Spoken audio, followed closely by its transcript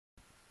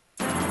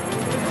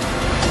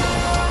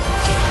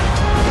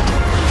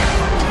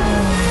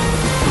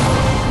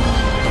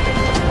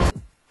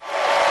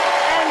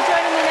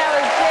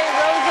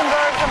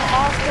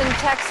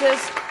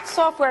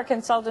software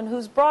consultant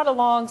who's brought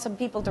along some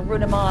people to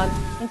root him on,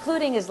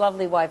 including his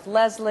lovely wife,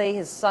 Leslie,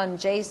 his son,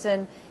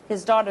 Jason,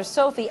 his daughter,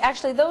 Sophie.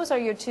 Actually, those are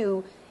your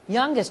two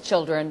youngest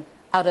children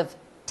out of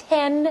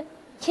 10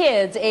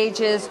 kids,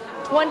 ages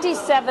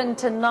 27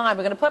 to 9.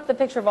 We're going to put up the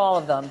picture of all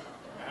of them.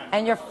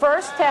 And your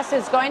first test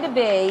is going to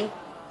be,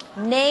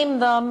 name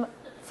them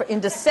in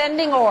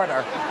descending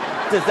order.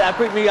 Does that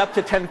bring me up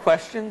to 10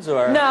 questions,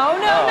 or? No.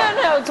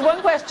 It's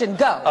one question.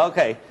 Go.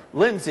 Okay.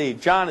 Lindsay,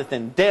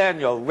 Jonathan,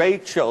 Daniel,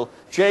 Rachel,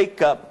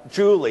 Jacob,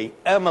 Julie,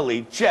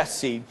 Emily,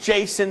 Jesse,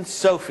 Jason,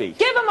 Sophie.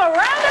 Give them a round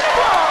of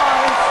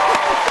applause.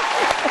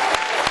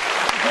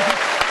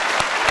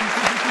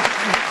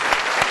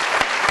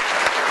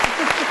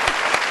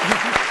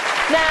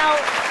 Now,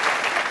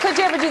 could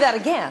you ever do that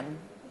again?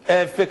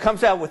 If it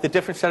comes out with a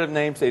different set of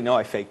names, they know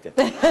I faked it.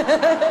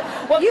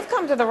 Well, you've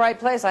come to the right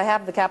place. I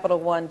have the Capital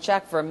One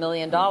check for $1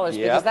 million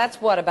because that's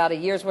what, about a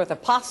year's worth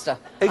of pasta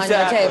on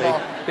your table.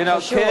 You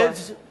know, sure.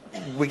 Kids,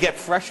 we get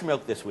fresh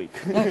milk this week.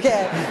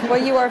 Okay. Well,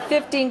 you are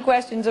 15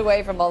 questions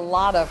away from a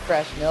lot of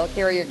fresh milk.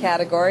 Here are your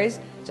categories,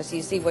 just so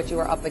you see what you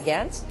are up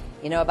against.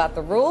 You know about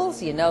the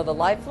rules. You know the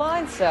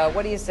lifeline. So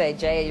what do you say,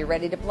 Jay? Are you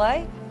ready to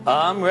play?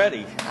 I'm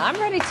ready. I'm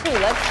ready, too.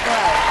 Let's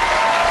play.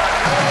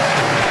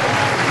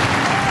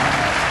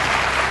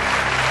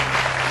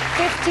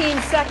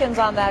 15 seconds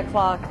on that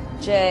clock,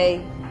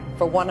 Jay,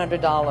 for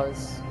 $100.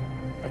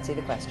 Let's see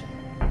the question.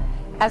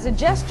 As a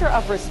gesture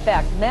of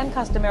respect, men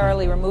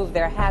customarily remove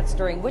their hats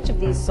during which of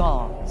these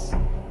songs?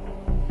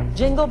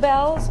 Jingle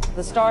Bells,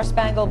 The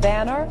Star-Spangled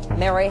Banner,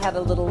 Mary Had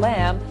a Little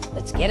Lamb.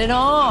 Let's get it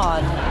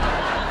on.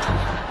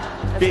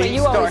 That's what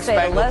you always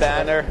say to Leslie.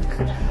 Banner.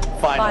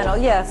 Final.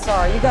 Yeah,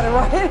 sorry, you got it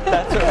right.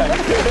 That's all right.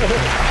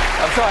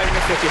 I'm sorry I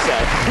missed what you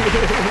said.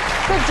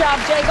 Good job,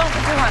 Jay. Going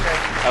for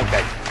 200.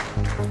 Okay.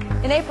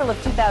 In April of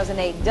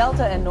 2008,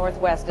 Delta and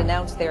Northwest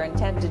announced their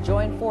intent to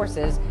join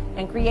forces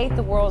and create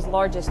the world's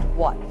largest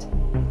what?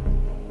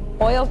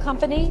 Oil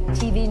company,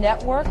 TV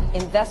network,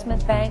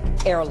 investment bank,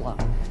 airline.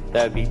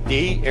 That would be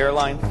D,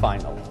 airline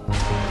final.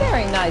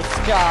 Very nice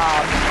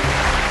job.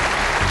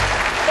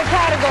 The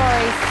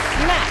category,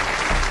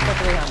 snacks, for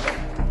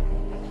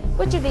 300.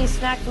 Which of these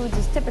snack foods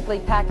is typically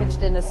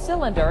packaged in a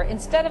cylinder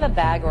instead of a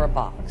bag or a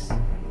box?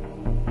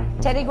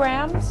 Teddy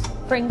Grahams,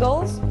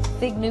 Pringles,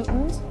 Fig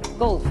Newtons,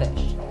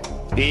 Goldfish.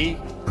 D,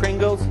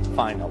 Pringles,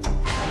 final.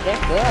 They're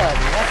good,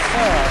 yes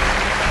sir.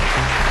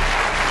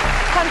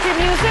 Country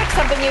music,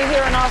 something you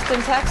hear in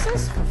Austin,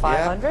 Texas, for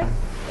 500. Yeah.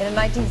 In a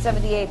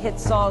 1978 hit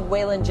song,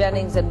 Waylon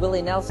Jennings and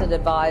Willie Nelson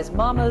advised,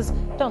 mamas,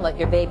 don't let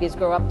your babies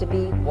grow up to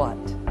be what?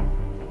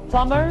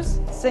 Plumbers,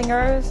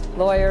 singers,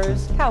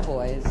 lawyers,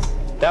 cowboys.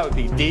 That would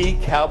be D,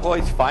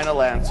 Cowboys,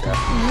 final answer. Yeah.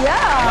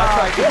 I'm not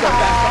trying to go back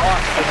to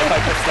Austin if I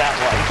missed that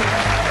one.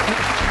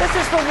 This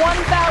is for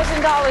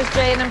 $1,000,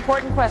 Jay. An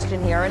important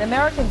question here. In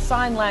American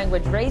Sign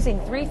Language, raising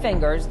 3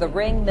 fingers, the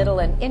ring, middle,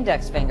 and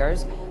index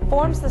fingers,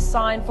 forms the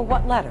sign for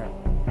what letter?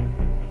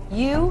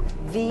 U,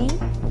 V,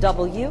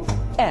 W,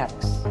 X.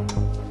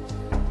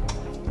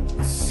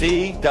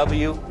 C,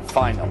 W,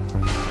 final.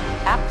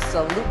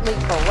 Absolutely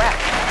correct.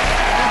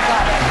 You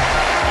got it.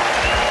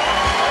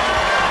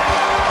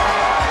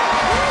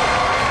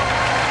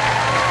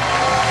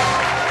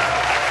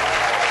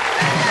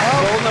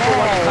 Goal number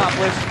 1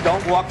 accomplished.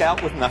 Don't walk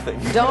out with nothing.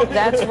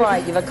 That's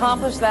right. You've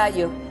accomplished that.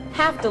 You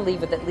have to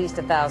leave with at least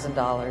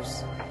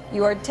 $1,000.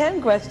 You are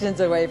 10 questions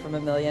away from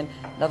 $1 million.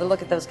 Another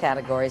look at those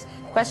categories.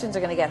 Questions are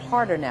going to get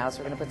harder now, so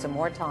we're going to put some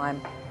more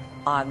time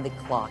on the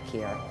clock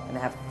here. We're going to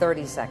have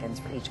 30 seconds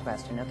for each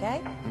question, okay?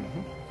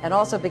 Mm-hmm. And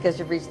also, because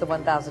you've reached the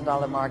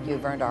 $1,000 mark,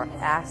 you've earned our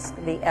Ask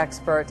the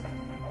Expert.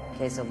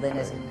 Okay, so Lynn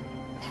is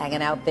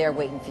hanging out there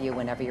waiting for you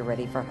whenever you're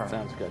ready for her.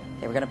 Sounds good.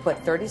 Okay, we're going to put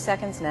 30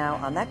 seconds now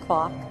on that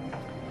clock.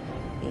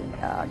 The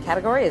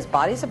category is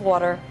bodies of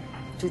water,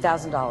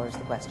 $2,000 the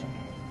question.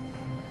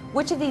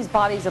 Which of these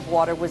bodies of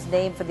water was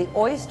named for the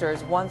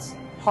oysters once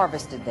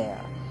harvested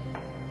there?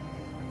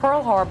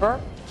 Pearl Harbor,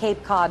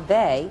 Cape Cod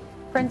Bay,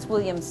 Prince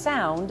William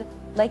Sound,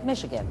 Lake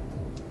Michigan.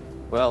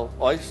 Well,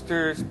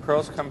 oysters,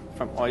 pearls come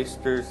from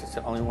oysters. It's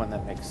the only one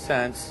that makes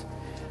sense.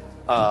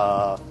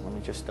 Let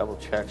me just double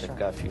check. Sure. I've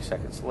got a few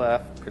seconds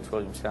left. Prince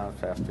William Sound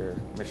after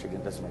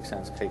Michigan doesn't make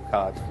sense. Cape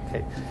Cod,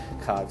 Cape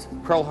Cods.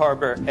 Pearl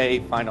Harbor, A,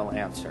 final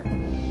answer.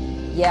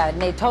 Yeah, it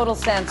made total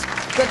sense.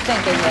 Good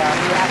thinking there.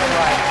 You have it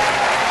right.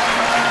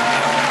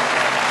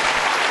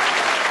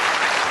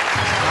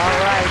 All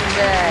right,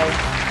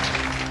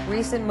 Jay.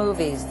 Recent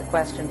movies, the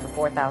question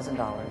for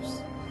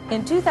 $4,000.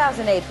 In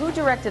 2008, who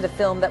directed a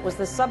film that was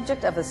the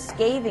subject of a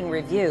scathing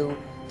review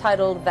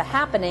titled The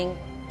Happening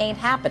Ain't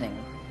Happening?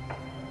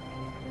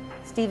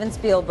 Steven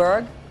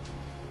Spielberg,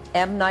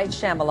 M. Night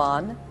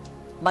Shyamalan,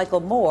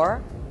 Michael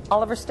Moore,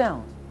 Oliver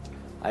Stone.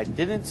 I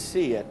didn't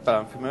see it, but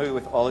I'm familiar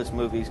with all his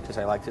movies because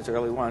I liked his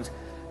early ones.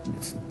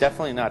 It's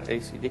definitely not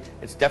ACD.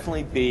 It's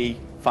definitely B,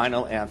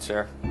 final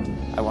answer.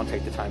 I won't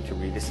take the time to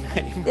read his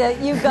name. Yeah,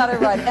 you got it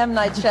right. M.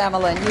 Night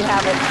Shyamalan. You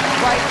have it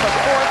right for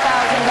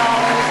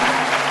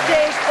 $4,000.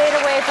 Jay's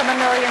 8 away from $1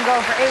 million,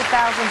 going for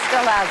 $8,000.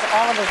 Still has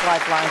all of his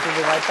lifelines. We'll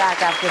be right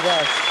back after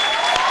this.